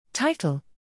Title: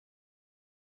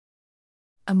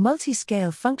 A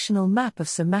multiscale functional map of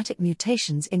somatic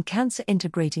mutations in cancer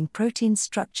integrating protein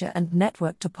structure and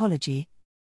network topology.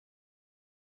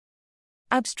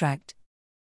 Abstract: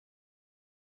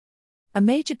 A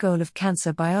major goal of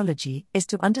cancer biology is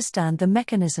to understand the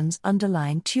mechanisms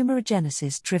underlying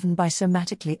tumorigenesis driven by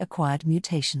somatically acquired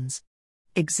mutations.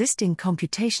 Existing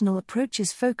computational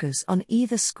approaches focus on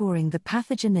either scoring the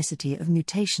pathogenicity of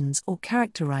mutations or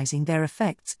characterizing their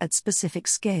effects at specific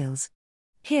scales.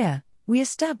 Here, we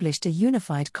established a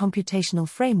unified computational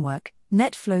framework,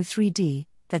 NetFlow 3D,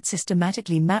 that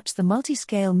systematically maps the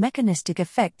multiscale mechanistic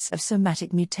effects of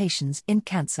somatic mutations in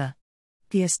cancer.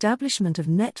 The establishment of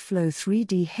NetFlow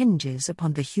 3D hinges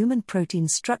upon the Human Protein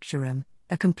Structurome,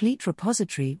 a complete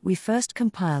repository we first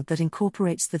compiled that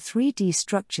incorporates the 3D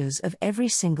structures of every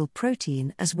single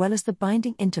protein as well as the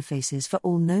binding interfaces for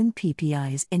all known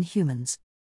PPIs in humans.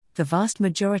 The vast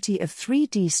majority of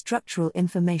 3D structural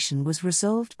information was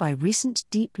resolved by recent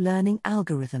deep learning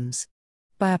algorithms.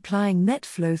 By applying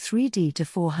NetFlow 3D to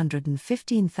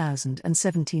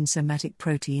 415,017 somatic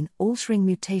protein-altering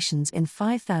mutations in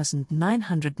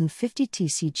 5,950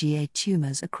 TCGA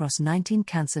tumors across 19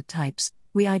 cancer types,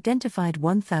 we identified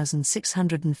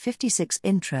 1,656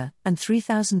 intra- and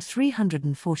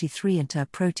 3,343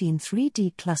 inter-protein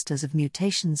 3D clusters of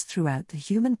mutations throughout the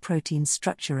Human Protein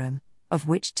Structurome, of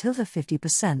which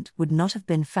 50% would not have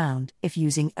been found if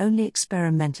using only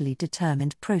experimentally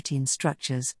determined protein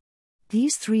structures.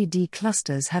 These 3D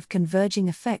clusters have converging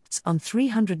effects on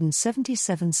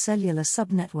 377 cellular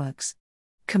subnetworks.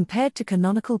 Compared to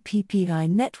canonical PPI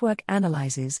network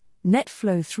analyses,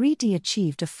 NetFlow 3D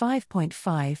achieved a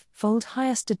 5.5-fold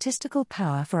higher statistical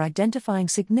power for identifying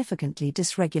significantly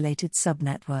dysregulated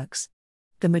subnetworks.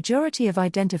 The majority of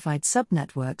identified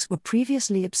subnetworks were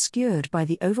previously obscured by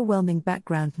the overwhelming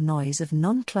background noise of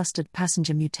non-clustered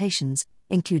passenger mutations,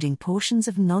 including portions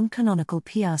of non-canonical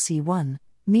PRC1,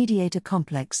 mediator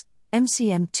complex,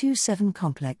 MCM27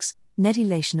 complex,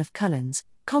 netylation of Cullens,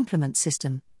 complement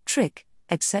system, TRIC,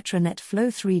 etc. NetFlow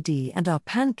 3D and our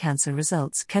pan-cancer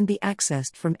results can be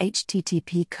accessed from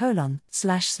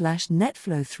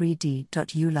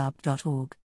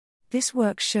http://netflow3d.ulab.org. This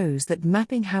work shows that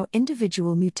mapping how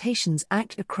individual mutations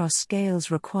act across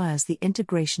scales requires the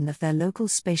integration of their local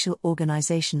spatial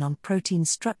organization on protein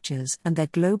structures and their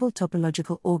global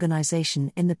topological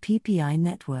organization in the PPI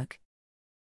network.